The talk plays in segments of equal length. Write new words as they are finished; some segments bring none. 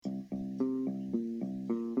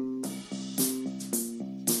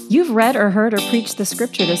You've read or heard or preached the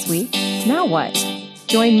scripture this week. Now what?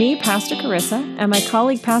 Join me, Pastor Carissa, and my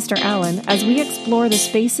colleague, Pastor Alan, as we explore the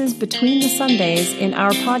spaces between the Sundays in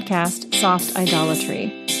our podcast, Soft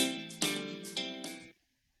Idolatry.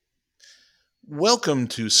 Welcome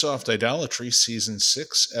to Soft Idolatry, Season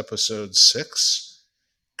 6, Episode 6.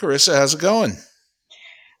 Carissa, how's it going?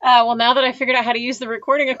 Well, now that I figured out how to use the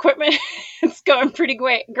recording equipment, it's going pretty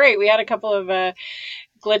great. We had a couple of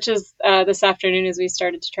glitches this afternoon as we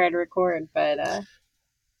started to try to record, but...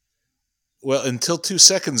 Well, until 2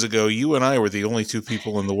 seconds ago, you and I were the only two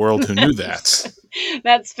people in the world who knew that.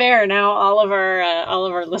 That's fair. Now all of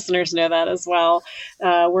our listeners know that as well.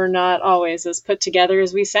 We're not always as put together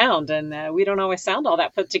as we sound, and we don't always sound all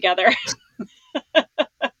that put together.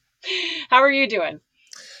 How are you doing?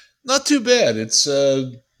 Not too bad. It's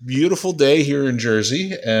a beautiful day here in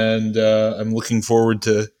Jersey, and I'm looking forward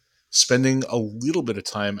to spending a little bit of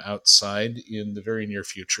time outside in the very near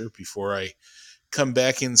future before I come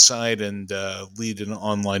back inside and lead an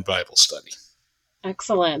online Bible study.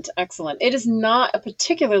 Excellent. It is not a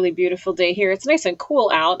particularly beautiful day here. It's nice and cool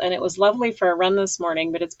out, and it was lovely for a run this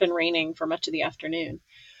morning, but it's been raining for much of the afternoon.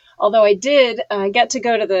 Although I did get to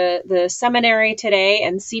go to the seminary today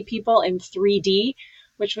and see people in 3D,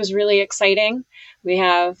 which was really exciting. We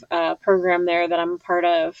have a program there that I'm a part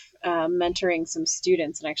of, mentoring some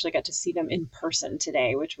students, and I actually got to see them in person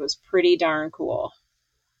today, which was pretty darn cool.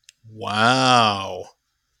 Wow.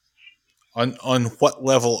 On what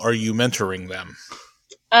level are you mentoring them?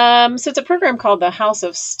 So it's a program called the House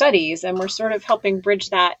of Studies, and we're sort of helping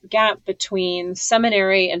bridge that gap between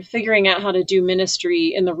seminary and figuring out how to do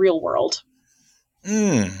ministry in the real world.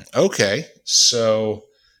 Okay. So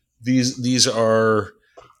these are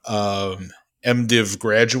MDiv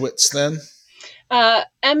graduates then?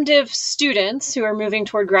 MDiv students who are moving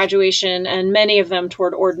toward graduation, and many of them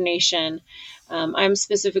toward ordination. I'm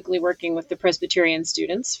specifically working with the Presbyterian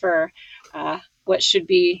students for what should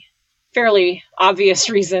be fairly obvious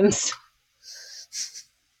reasons.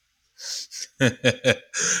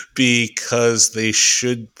 Because they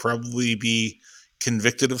should probably be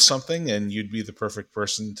convicted of something, and you'd be the perfect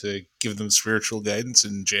person to give them spiritual guidance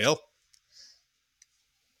in jail?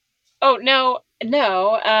 Oh, no,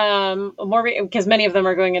 more because many of them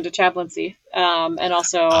are going into chaplaincy, and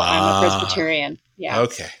also I'm a Presbyterian. Yeah.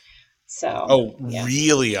 Okay. So. Yeah.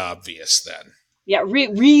 Really obvious then. Yeah,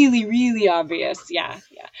 really, really obvious. Yeah.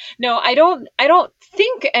 No, I don't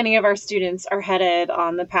think any of our students are headed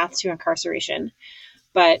on the path to incarceration,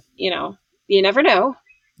 but you never know.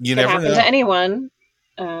 You never know. It can happen to anyone.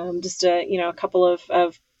 Just a couple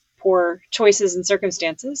of poor choices and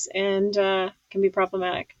circumstances, and can be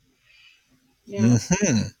problematic. Yeah.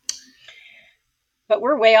 Mm-hmm. But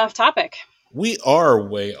we're way off topic. We are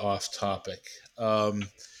way off topic. There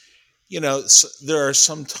are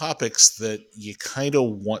some topics that you kind of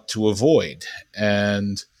want to avoid,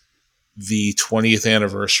 and the 20th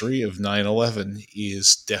anniversary of 9/11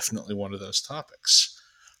 is definitely one of those topics.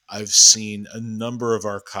 I've seen a number of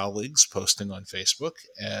our colleagues posting on Facebook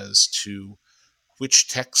as to which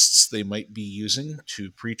texts they might be using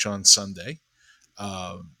to preach on Sunday.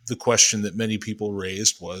 The question that many people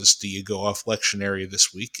raised was, do you go off lectionary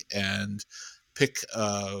this week and pick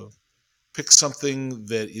something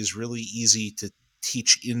that is really easy to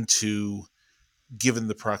teach into, given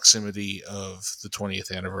the proximity of the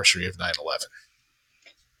 20th anniversary of 9/11?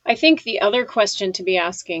 I think the other question to be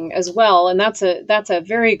asking as well, and that's a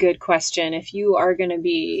very good question, if you are going to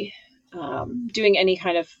be doing any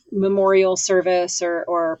kind of memorial service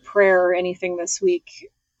or prayer or anything this week,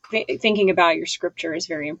 thinking about your scripture is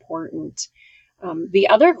very important. The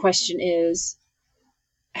other question is,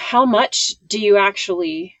 how much do you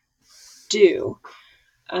actually do?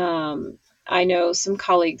 I know some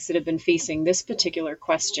colleagues that have been facing this particular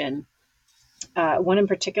question. One in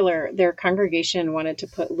particular, their congregation wanted to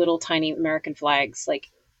put little tiny American flags like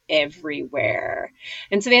everywhere.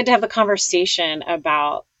 And so they had to have a conversation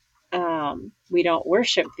about, we don't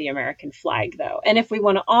worship the American flag though. And if we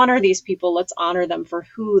want to honor these people, let's honor them for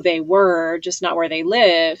who they were, just not where they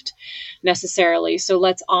lived necessarily. So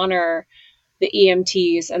let's honor the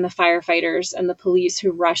EMTs and the firefighters and the police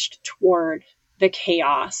who rushed toward the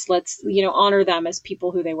chaos. Let's, honor them as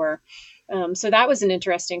people who they were. So that was an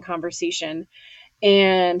interesting conversation.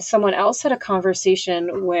 And someone else had a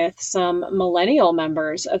conversation with some millennial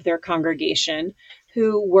members of their congregation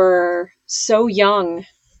who were so young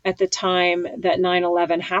at the time that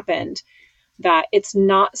 9/11 happened that it's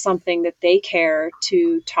not something that they care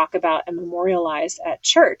to talk about and memorialize at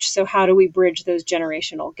church. So how do we bridge those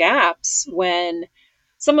generational gaps when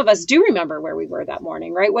some of us do remember where we were that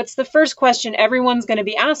morning, right? What's the first question everyone's going to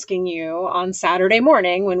be asking you on Saturday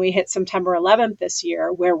morning when we hit September 11th this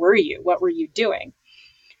year? Where were you? What were you doing?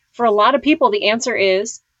 For a lot of people, the answer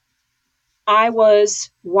is, I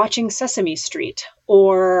was watching Sesame Street,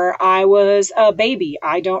 or I was a baby,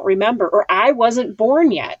 I don't remember, or I wasn't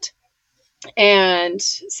born yet. And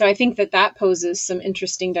so I think that poses some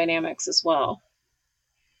interesting dynamics as well.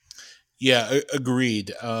 Yeah,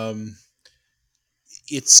 agreed.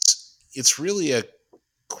 It's really a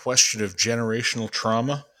question of generational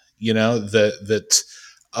trauma, that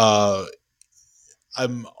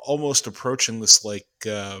I'm almost approaching this like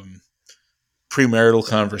premarital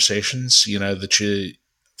conversations, that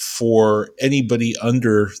for anybody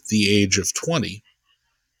under the age of 20,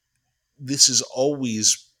 this is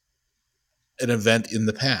always an event in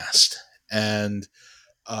the past. And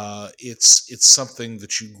it's something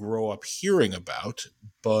that you grow up hearing about,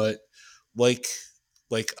 but like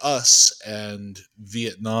us and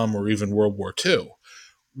Vietnam or even World War II,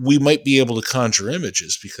 we might be able to conjure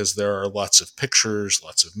images because there are lots of pictures,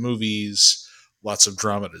 lots of movies, lots of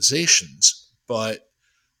dramatizations, but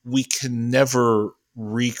we can never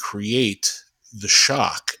recreate the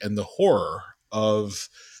shock and the horror of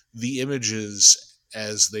the images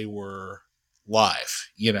as they were live.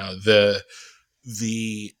 The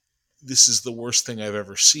this is the worst thing I've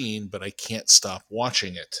ever seen, but I can't stop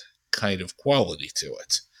watching it kind of quality to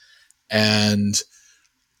it. And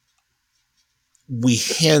we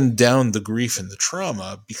hand down the grief and the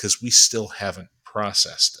trauma because we still haven't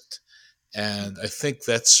processed it. And I think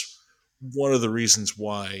that's one of the reasons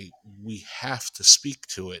why we have to speak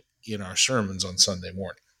to it in our sermons on Sunday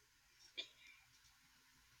morning.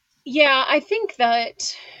 Yeah, I think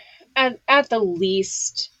that at the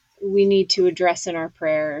least, we need to address in our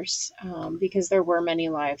prayers, because there were many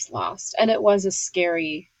lives lost, and it was a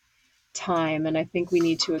scary time. And I think we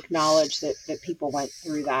need to acknowledge that people went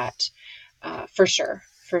through that, for sure.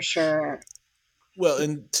 Well,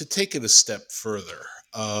 and to take it a step further,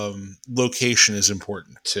 location is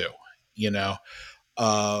important too.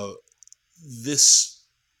 This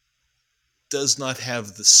does not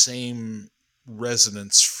have the same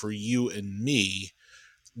resonance for you and me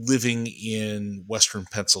living in Western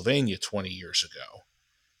Pennsylvania 20 years ago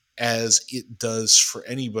as it does for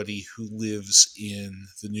anybody who lives in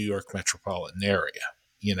the New York metropolitan area.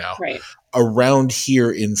 Right. Around here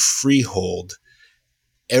in Freehold,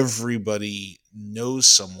 everybody knows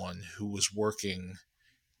someone who was working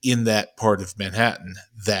in that part of Manhattan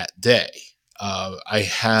that day. I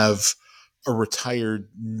have a retired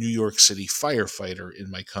New York City firefighter in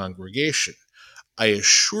my congregation. I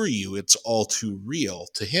assure you it's all too real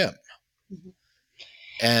to him. Mm-hmm.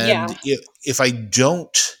 And yeah. if I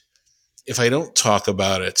don't talk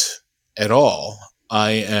about it at all,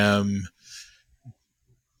 I am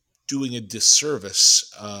doing a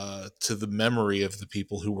disservice to the memory of the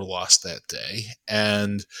people who were lost that day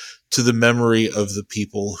and to the memory of the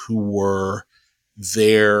people who were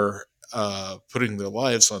there putting their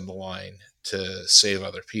lives on the line to save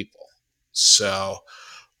other people. So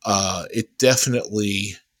it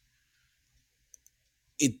definitely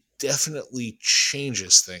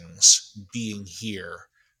changes things being here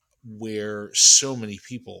where so many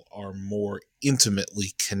people are more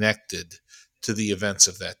intimately connected to the events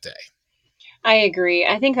of that day. I agree.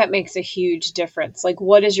 I think that makes a huge difference. Like,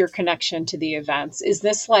 what is your connection to the events? Is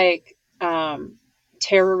this like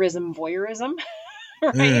terrorism voyeurism?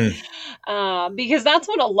 Right? Because that's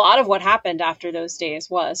what a lot of what happened after those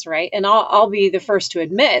days was, right? And I'll be the first to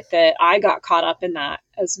admit that I got caught up in that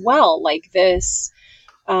as well. Like this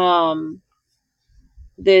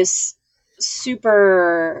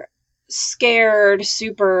super scared,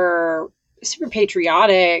 super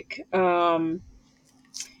patriotic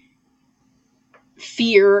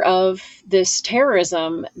fear of this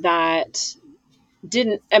terrorism that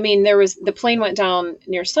the plane went down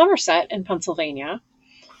near Somerset in Pennsylvania,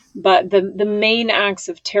 but the main acts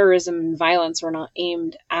of terrorism and violence were not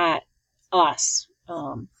aimed at us.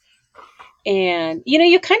 And,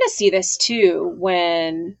 you kind of see this too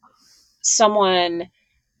when someone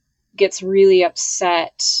gets really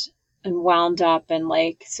upset and wound up and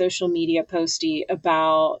like social media posty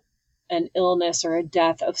about an illness or a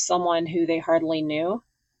death of someone who they hardly knew,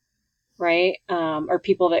 right? Or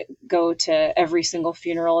people that go to every single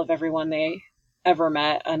funeral of everyone they ever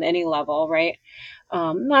met on any level, right?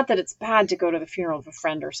 Not that it's bad to go to the funeral of a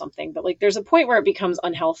friend or something, but like there's a point where it becomes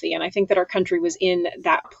unhealthy. And I think that our country was in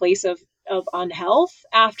that place of unhealth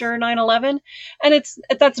after 9/11. And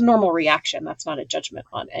that's a normal reaction. That's not a judgment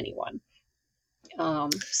on anyone.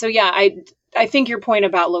 So yeah, I think your point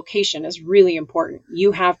about location is really important.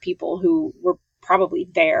 You have people who were probably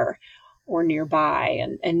there or nearby,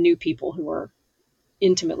 and knew people who were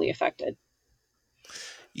intimately affected.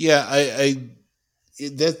 Yeah,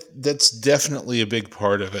 that's definitely a big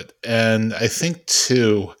part of it, and I think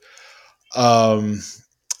too, um,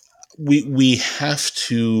 we have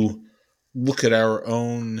to look at our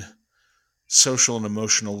own social and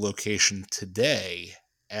emotional location today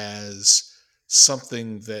as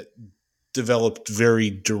something that developed very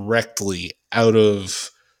directly out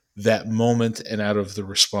of that moment and out of the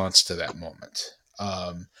response to that moment,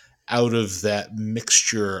 out of that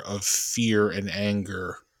mixture of fear and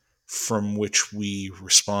anger from which we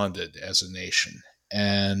responded as a nation.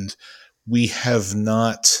 And we have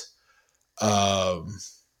not. Um,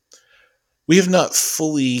 we have not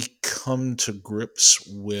fully come to grips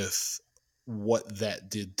with what that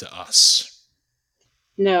did to us.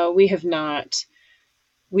 No, we have not.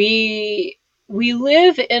 We we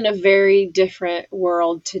live in a very different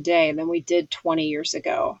world today than we did 20 years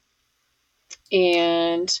ago.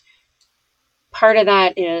 And part of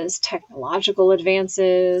that is technological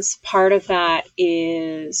advances. Part of that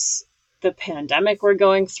is the pandemic we're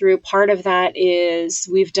going through. Part of that is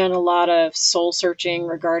we've done a lot of soul searching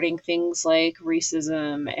regarding things like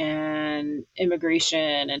racism and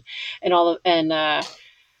immigration and all of and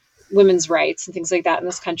women's rights and things like that in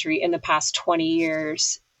this country in the past 20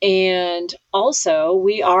 years. And also,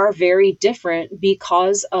 we are very different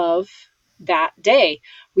because of that day.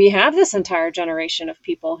 We have this entire generation of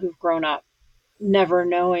people who've grown up never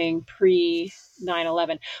knowing pre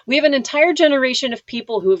 9/11. We have an entire generation of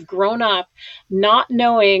people who have grown up not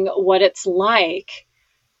knowing what it's like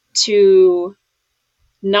to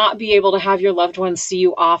not be able to have your loved ones see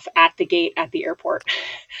you off at the gate at the airport.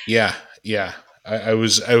 Yeah, yeah. I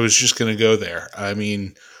was just going to go there. I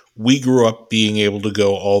mean, we grew up being able to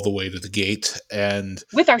go all the way to the gate and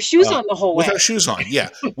With our shoes on the whole with way. our shoes on. Yeah,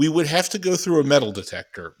 we would have to go through a metal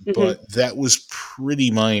detector, but that was pretty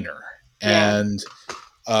minor. Yeah. And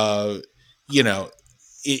uh, you know,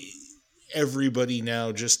 it, everybody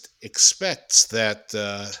now just expects that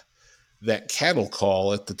that cattle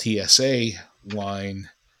call at the TSA line,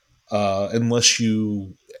 unless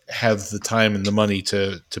you have the time and the money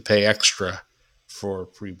to pay extra for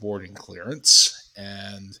pre-boarding clearance,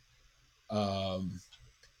 um,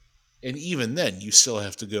 and even then, you still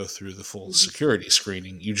have to go through the full security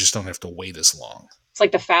screening. You just don't have to wait as long. It's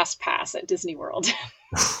like the fast pass at Disney World.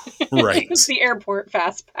 Right. It's the airport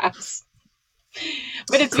fast pass.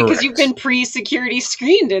 But it's because Correct. you've been pre-security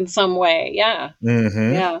screened in some way. Yeah.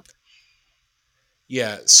 Mm-hmm. Yeah.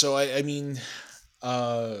 Yeah. So I mean,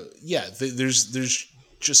 yeah. There's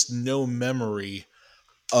just no memory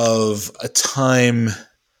of a time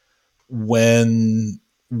when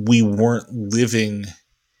we weren't living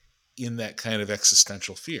in that kind of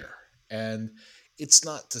existential fear. And it's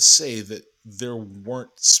not to say that there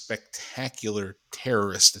weren't spectacular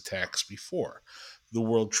terrorist attacks before. The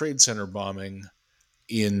World Trade Center bombing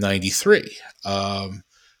in 93,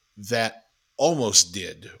 that almost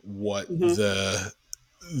did what the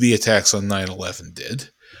attacks on 9/11 did.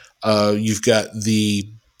 You've got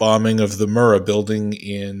the bombing of the Murrah building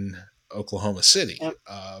in Oklahoma City. Yep.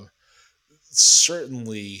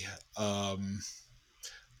 Certainly a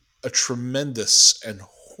tremendous and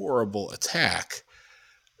horrible attack,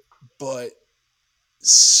 but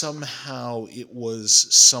somehow it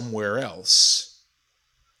was somewhere else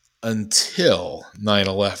until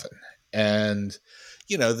 9/11. And,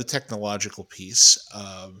 the technological piece,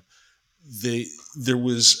 there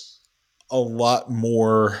was a lot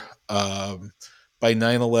more. By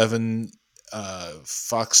 9/11,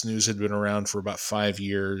 Fox News had been around for about 5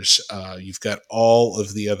 years. You've got all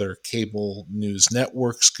of the other cable news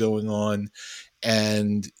networks going on,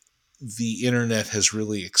 and the internet has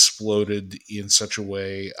really exploded in such a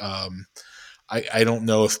way. I don't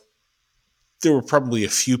know if there were probably a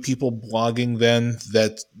few people blogging then.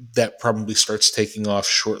 That probably starts taking off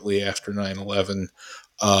shortly after 9/11,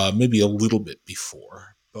 maybe a little bit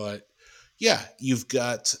before. But yeah, you've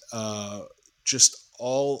got just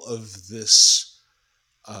all of this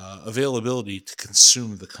availability to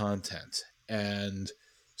consume the content. And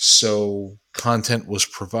so content was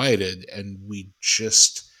provided, and we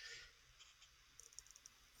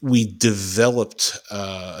developed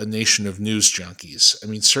a nation of news junkies. I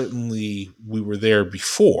mean, certainly we were there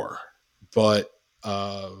before, but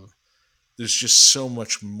there's just so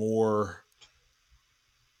much more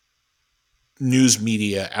news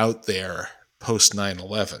media out there post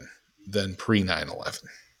 9/11 than pre 9/11.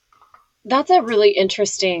 That's a really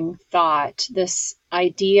interesting thought. This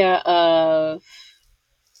idea of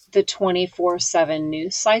the 24/7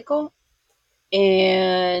 news cycle.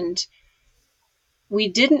 And we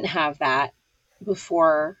didn't have that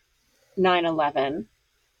before 9/11.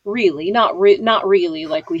 Really, not really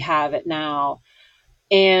like we have it now.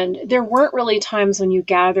 And there weren't really times when you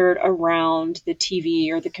gathered around the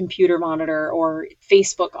TV or the computer monitor or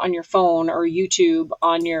Facebook on your phone or YouTube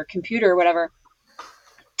on your computer or whatever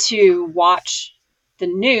to watch the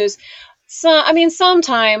news. So, I mean,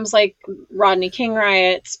 sometimes like Rodney King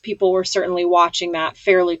riots, people were certainly watching that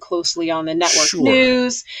fairly closely on the network Sure.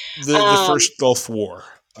 news. The first Gulf War.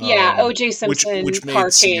 Yeah, O.J. Simpson which made car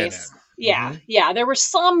CNN. case. Yeah, yeah. There were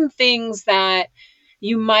some things that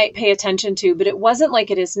you might pay attention to, but it wasn't like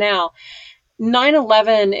it is now.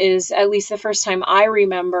 9/11 is at least the first time I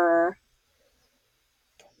remember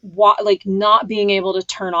like not being able to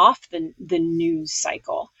turn off the news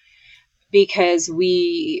cycle because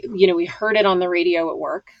we heard it on the radio at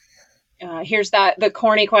work. Here's the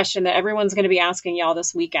corny question that everyone's going to be asking y'all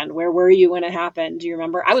this weekend. Where were you when it happened? Do you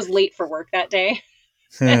remember? I was late for work that day.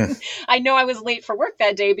 I know I was late for work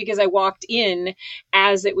that day because I walked in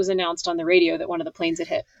as it was announced on the radio that one of the planes had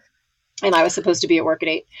hit, and I was supposed to be at work at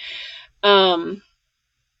 8.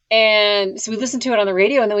 And so we listened to it on the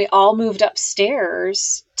radio, and then we all moved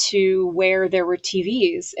upstairs to where there were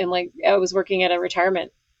TVs. And like I was working at a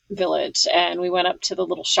retirement village, and we went up to the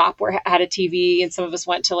little shop where it had a TV, and some of us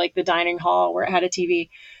went to like the dining hall where it had a TV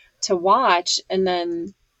to watch, and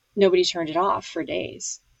then nobody turned it off for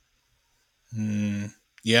days.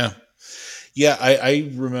 Yeah. Yeah.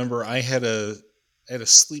 I remember I had a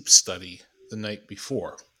sleep study the night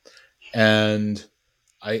before, and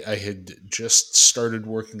I had just started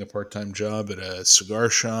working a part-time job at a cigar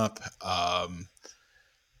shop.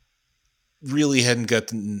 Really hadn't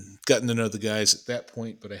gotten to know the guys at that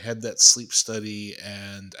point, but I had that sleep study,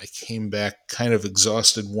 and I came back kind of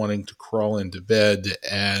exhausted, wanting to crawl into bed,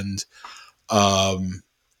 and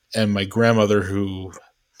my grandmother, who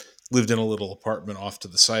lived in a little apartment off to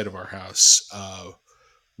the side of our house,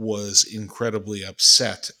 was incredibly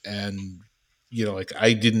upset. And, like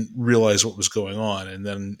I didn't realize what was going on. And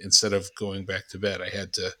then instead of going back to bed, I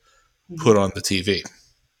had to put on the TV.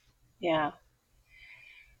 Yeah.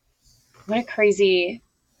 What a crazy...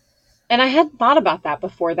 And I had thought about that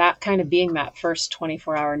before, that kind of being that first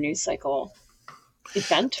 24-hour news cycle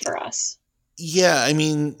event for us. Yeah. I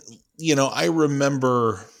mean, I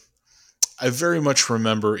very much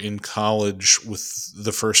remember in college with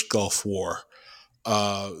the first Gulf War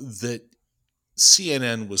that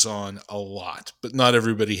CNN was on a lot, but not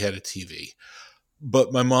everybody had a TV.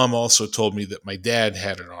 But my mom also told me that my dad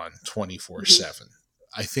had it on 24/7.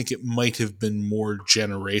 I think it might have been more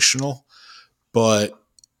generational, but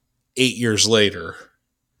 8 years later,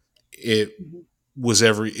 it was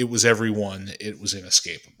everyone. It was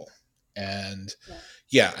inescapable. And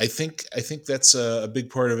yeah, I think that's a big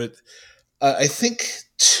part of it. I think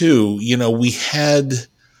too, we had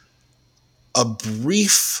a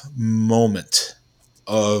brief moment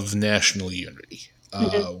of national unity.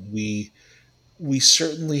 We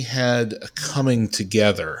certainly had a coming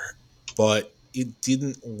together, but it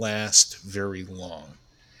didn't last very long.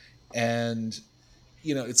 And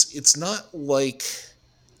it's not like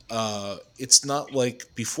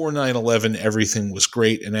before 9/11 everything was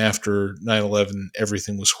great, and after 9/11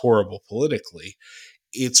 everything was horrible politically.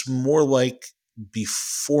 It's more like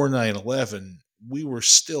before 9/11 we were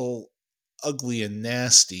still ugly and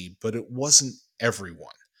nasty, but it wasn't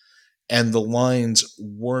everyone. And the lines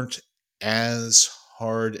weren't as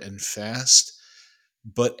hard and fast.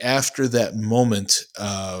 But after that moment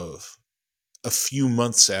of a few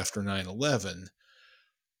months after 9/11,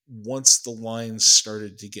 once the lines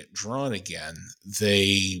started to get drawn again,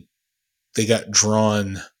 they got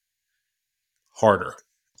drawn harder.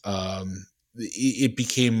 It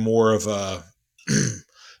became more of a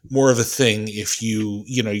thing if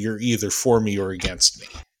you're either for me or against me.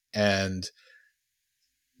 And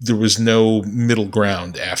there was no middle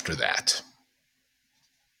ground after that.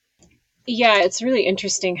 Yeah, it's really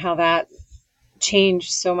interesting how that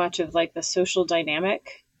changed so much of like the social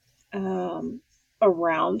dynamic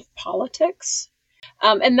around politics.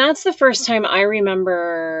 And that's the first time I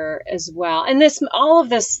remember as well. And all of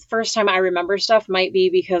this first time I remember stuff might be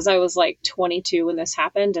because I was like 22 when this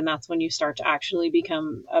happened. And that's when you start to actually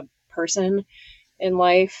become a person in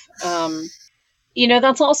life.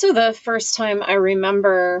 That's also the first time I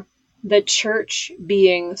remember the church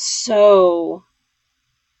being so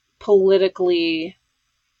politically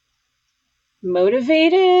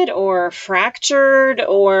motivated or fractured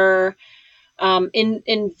or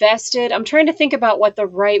invested. I'm trying to think about what the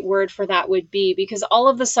right word for that would be, because all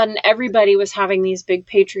of a sudden everybody was having these big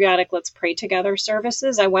patriotic let's pray together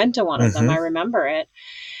services. I went to one of them. I remember it.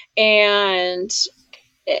 And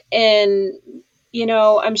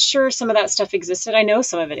I'm sure some of that stuff existed. I know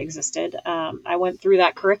some of it existed. I went through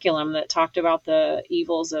that curriculum that talked about the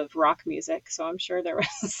evils of rock music, so I'm sure there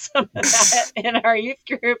was some of that in our youth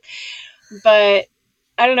group. But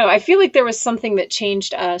I don't know. I feel like there was something that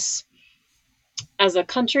changed us as a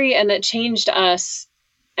country and that changed us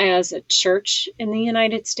as a church in the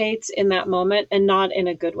United States in that moment, and not in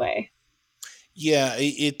a good way. Yeah,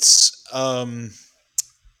 it's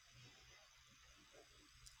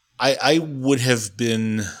I would have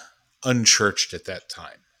been unchurched at that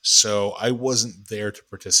time, so I wasn't there to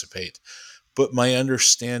participate. But my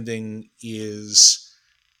understanding is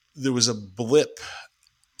there was a blip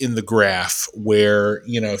in the graph where,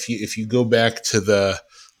 if you go back to the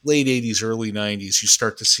late 80s, early 90s, you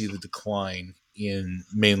start to see the decline in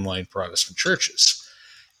mainline Protestant churches.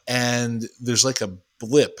 And there's like a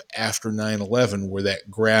blip after 9/11 where that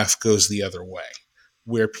graph goes the other way,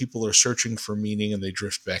 where people are searching for meaning and they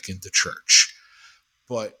drift back into church.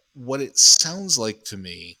 But what it sounds like to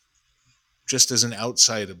me, just as an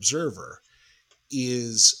outside observer,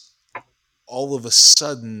 is all of a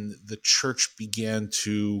sudden the church began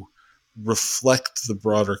to reflect the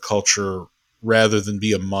broader culture rather than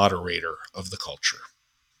be a moderator of the culture,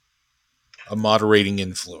 a moderating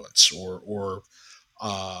influence, or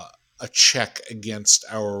a check against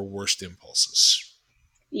our worst impulses.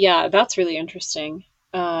 Yeah, that's really interesting.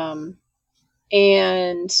 And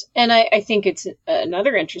I think it's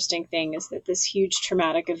another interesting thing is that this huge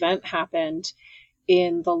traumatic event happened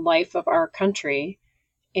in the life of our country,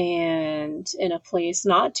 and in a place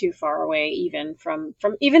not too far away, even from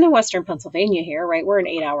even in Western Pennsylvania here, right? We're an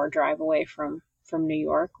 8-hour drive away from New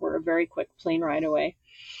York. We're a very quick plane ride away.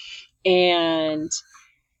 And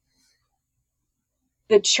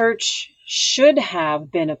the church should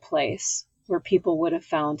have been a place where people would have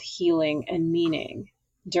found healing and meaning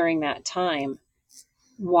during that time.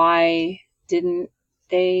 Why didn't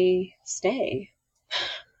they stay?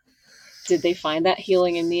 Did they find that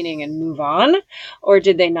healing and meaning and move on? Or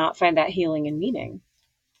did they not find that healing and meaning?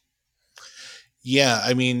 Yeah,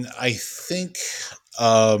 I mean, I think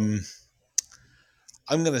um,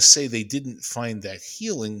 I'm going to say they didn't find that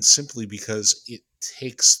healing simply because it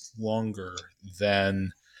takes longer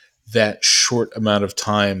than that short amount of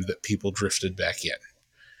time that people drifted back in.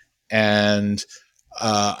 And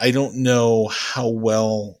I don't know how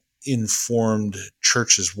well informed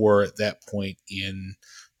churches were at that point in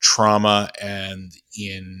trauma and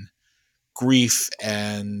in grief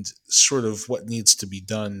and sort of what needs to be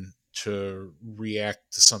done to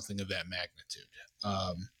react to something of that magnitude.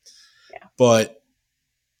 Um, Yeah. but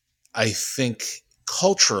I think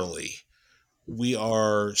culturally, we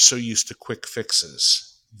are so used to quick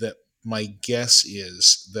fixes that my guess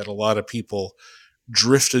is that a lot of people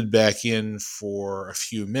drifted back in for a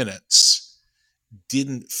few minutes,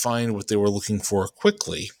 didn't find what they were looking for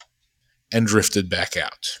quickly, and drifted back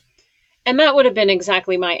out. And that would have been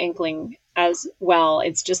exactly my inkling as well.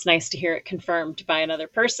 It's just nice to hear it confirmed by another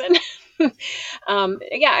person.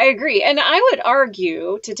 Yeah, I agree. And I would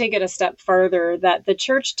argue, to take it a step further, that the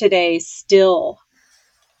church today still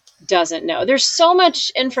doesn't know. There's so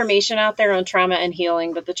much information out there on trauma and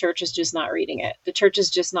healing, but the church is just not reading it. The church is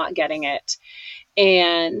just not getting it.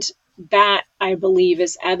 And that, I believe,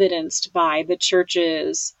 is evidenced by the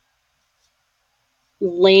church's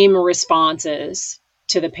lame responses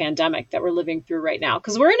to the pandemic that we're living through right now.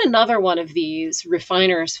 Because we're in another one of these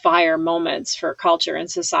refiner's fire moments for culture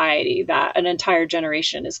and society that an entire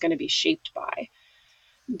generation is going to be shaped by,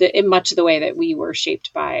 in much the way that we were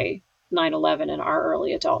shaped by 9/11 in our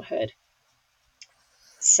early adulthood.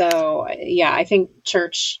 So, yeah, I think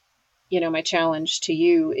church, my challenge to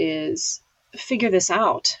you is figure this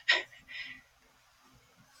out,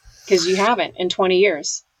 because you haven't in 20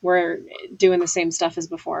 years. We're doing the same stuff as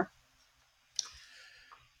before.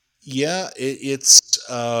 Yeah, it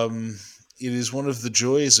is one of the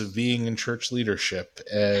joys of being in church leadership,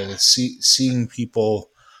 seeing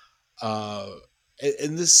people, uh,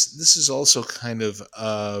 and this is also kind of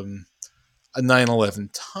a 9/11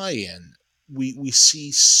 tie-in. We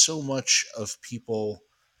see so much of people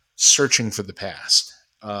searching for the past,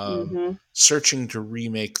 Mm-hmm. searching to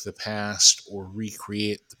remake the past or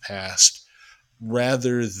recreate the past,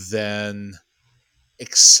 rather than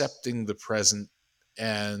accepting the present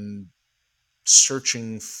and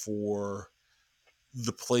searching for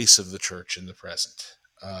the place of the church in the present,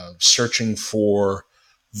 searching for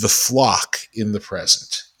the flock in the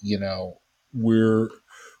present. We're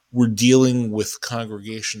dealing with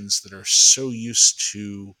congregations that are so used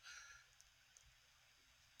to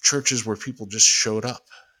churches where people just showed up,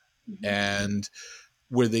 Mm-hmm. and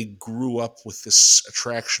where they grew up with this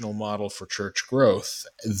attractional model for church growth,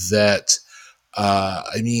 that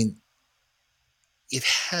I mean, it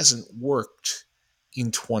hasn't worked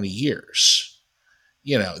in 20 years.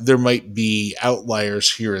 There might be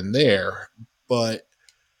outliers here and there, but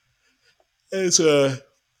as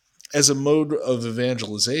a mode of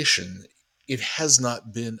evangelization, it has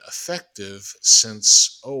not been effective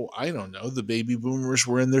since, I don't know, the baby boomers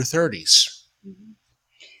were in their 30s. Mm-hmm.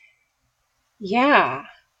 Yeah.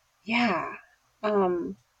 Yeah.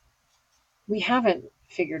 Um, we haven't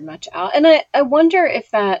figured much out. And I wonder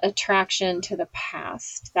if that attraction to the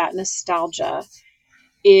past, that nostalgia,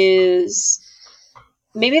 is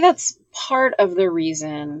maybe that's part of the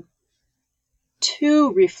reason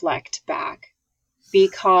to reflect back,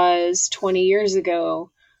 because 20 years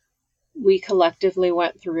ago, we collectively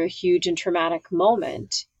went through a huge and traumatic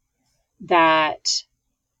moment that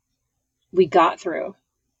we got through,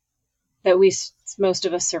 that most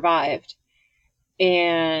of us survived.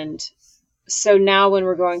 And so now when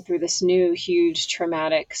we're going through this new huge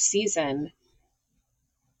traumatic season,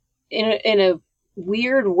 in a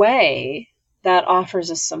weird way, that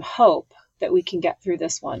offers us some hope that we can get through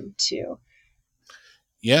this one too.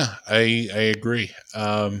 Yeah, I agree.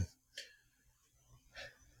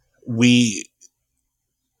 We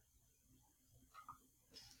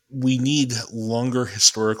we need longer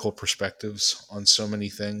historical perspectives on so many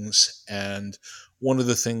things, and one of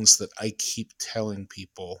the things that I keep telling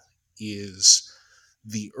people is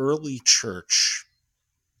the early church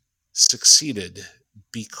succeeded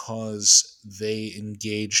because they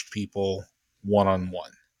engaged people one on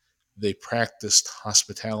one. They practiced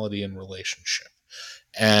hospitality and relationship.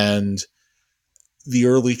 And the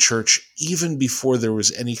early church, even before there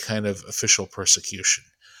was any kind of official persecution,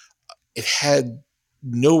 it had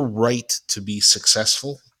no right to be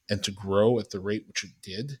successful and to grow at the rate which it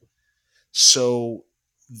did. So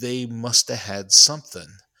they must have had something.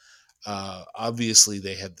 Obviously,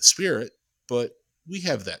 they had the Spirit, but we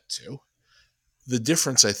have that too. The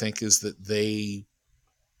difference, I think, is that they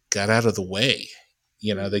got out of the way.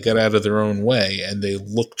 They got out of their own way and they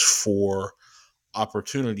looked for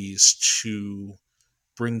opportunities to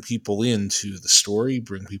bring people into the story,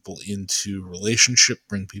 bring people into relationship,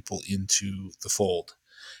 bring people into the fold.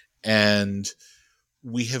 And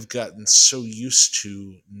we have gotten so used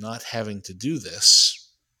to not having to do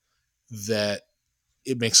this that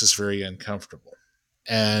it makes us very uncomfortable.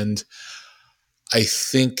 And I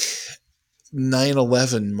think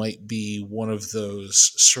 9/11 might be one of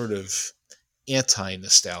those sort of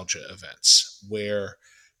anti-nostalgia events where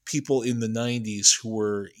people in the 90s who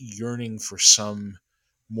were yearning for some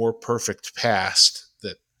more perfect past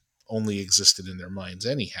that only existed in their minds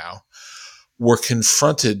anyhow were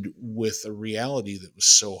confronted with a reality that was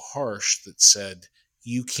so harsh that said,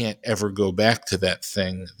 you can't ever go back to that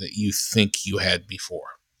thing that you think you had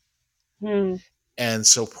before. Hmm. And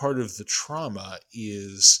so part of the trauma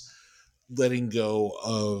is letting go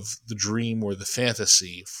of the dream or the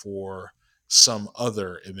fantasy for some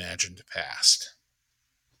other imagined past.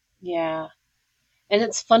 Yeah. And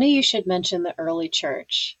it's funny you should mention the early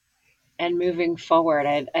church and moving forward.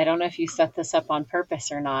 I don't know if you set this up on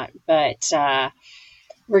purpose or not, but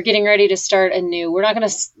we're getting ready to start a new. We're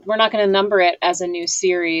not gonna number it as a new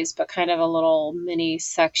series, but kind of a little mini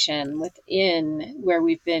section within where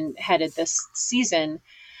we've been headed this season.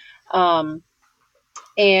 Um,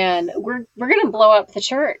 and we're gonna blow up the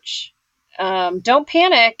church. Don't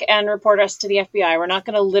panic and report us to the FBI. We're not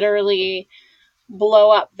gonna literally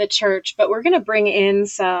blow up the church, but we're going to bring in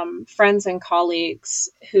some friends and colleagues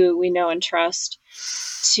who we know and trust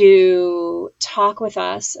to talk with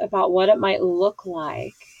us about what it might look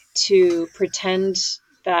like to pretend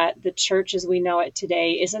that the church as we know it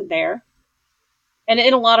today isn't there. And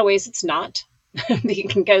in a lot of ways, it's not,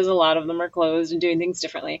 because a lot of them are closed and doing things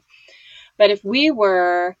differently. But if we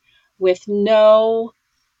were with no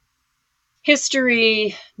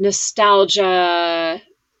history, nostalgia,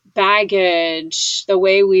 baggage, the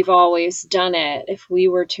way we've always done it, if we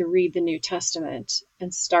were to read the New Testament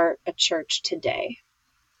and start a church today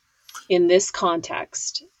in this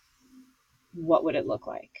context, what would it look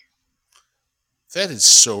like? That is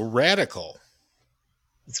so radical.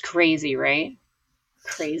 It's crazy, right?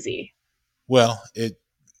 Crazy. Well,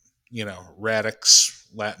 radix,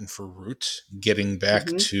 Latin for root, getting back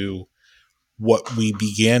Mm-hmm. to what we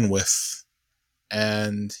began with.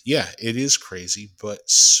 And yeah, it is crazy, but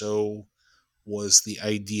so was the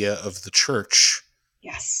idea of the church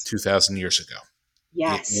Yes. 2,000 years ago.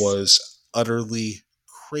 Yes. It was utterly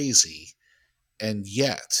crazy, and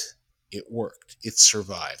yet it worked. It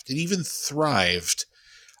survived. It even thrived,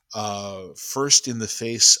 first in the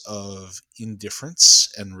face of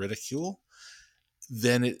indifference and ridicule.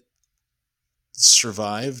 Then it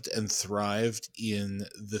survived and thrived in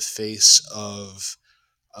the face of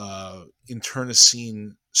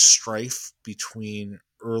internecine strife between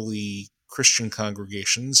early Christian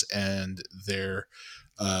congregations and their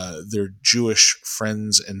Jewish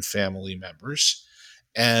friends and family members.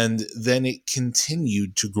 And then it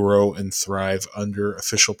continued to grow and thrive under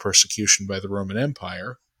official persecution by the Roman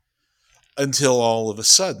Empire until all of a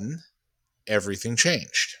sudden, everything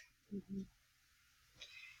changed. Mm-hmm.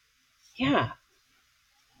 Yeah.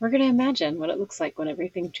 We're going to imagine what it looks like when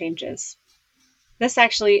everything changes. This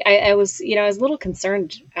actually, I was a little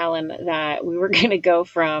concerned, Alan, that we were going to go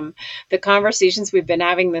from the conversations we've been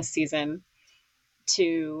having this season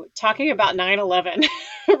to talking about 9/11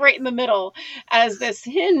 right in the middle as this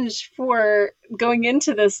hinge for going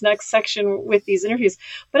into this next section with these interviews.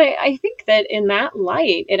 But I think that in that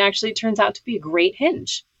light, it actually turns out to be a great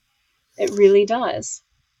hinge. It really does.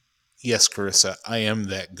 Yes, Carissa, I am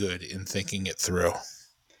that good in thinking it through.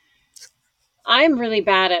 I'm really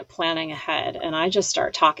bad at planning ahead, and I just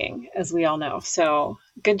start talking, as we all know. So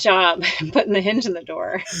good job putting the hinge in the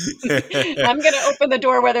door. I'm going to open the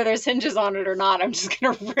door whether there's hinges on it or not. I'm just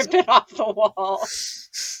going to rip it off the wall.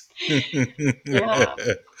 Yeah.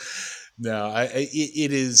 No,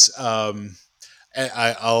 it is. I'll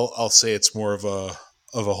say it's more of a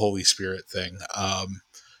Holy Spirit thing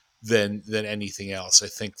than anything else. I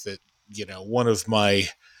think that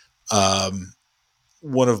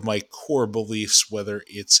one of my core beliefs, whether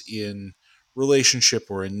it's in relationship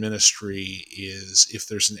or in ministry, is if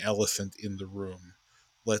there's an elephant in the room,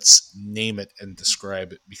 let's name it and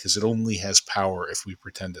describe it, because it only has power if we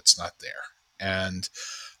pretend it's not there. And,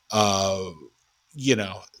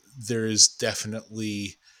 there is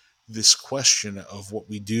definitely this question of what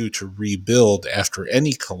we do to rebuild after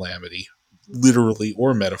any calamity, literally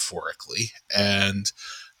or metaphorically. And,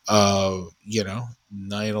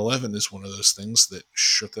 9/11 is one of those things that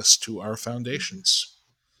shook us to our foundations.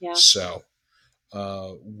 Yeah. So,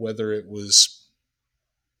 whether it was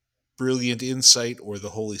brilliant insight or the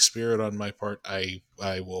Holy Spirit on my part, I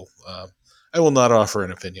will not offer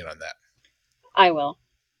an opinion on that. I will.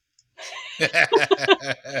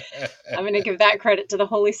 I'm going to give that credit to the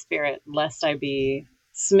Holy Spirit, lest I be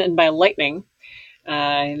smitten by lightning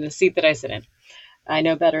in the seat that I sit in. I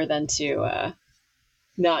know better than to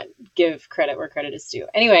not give credit where credit is due.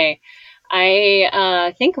 Anyway,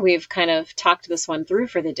 I think we've kind of talked this one through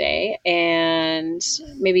for the day, and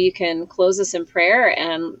maybe you can close us in prayer.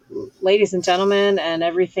 And ladies and gentlemen, and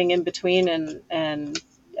everything in between, and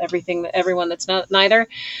everyone that's not neither.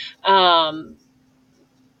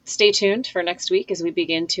 Stay tuned for next week as we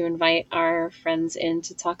begin to invite our friends in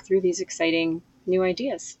to talk through these exciting new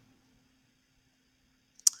ideas.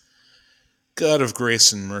 God of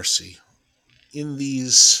grace and mercy, in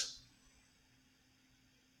these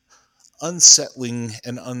unsettling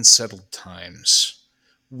and unsettled times,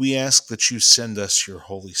 we ask that you send us your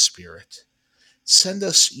Holy Spirit. Send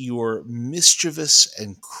us your mischievous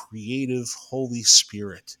and creative Holy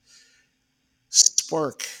Spirit.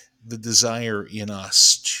 Spark the desire in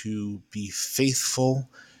us to be faithful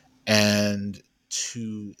and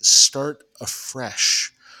to start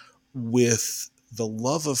afresh with the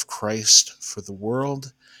love of Christ for the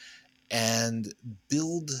world and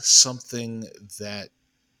build something that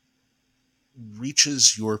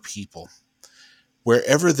reaches your people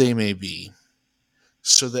wherever they may be,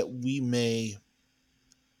 so that we may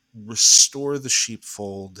restore the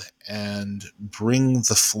sheepfold and bring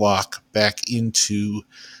the flock back into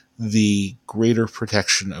the greater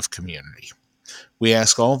protection of community. We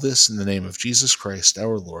ask all this in the name of Jesus Christ,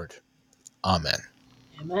 our Lord. Amen.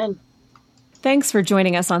 Amen. Thanks for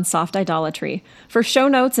joining us on Soft Idolatry. For show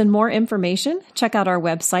notes and more information, check out our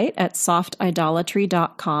website at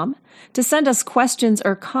softidolatry.com. To send us questions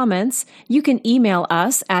or comments, you can email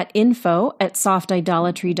us at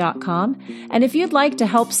info@softidolatry.com. And if you'd like to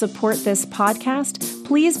help support this podcast,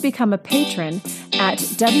 please become a patron at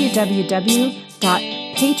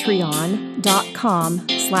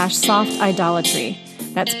www.patreon.com/softidolatry.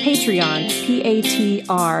 That's Patreon,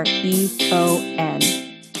 Patreon.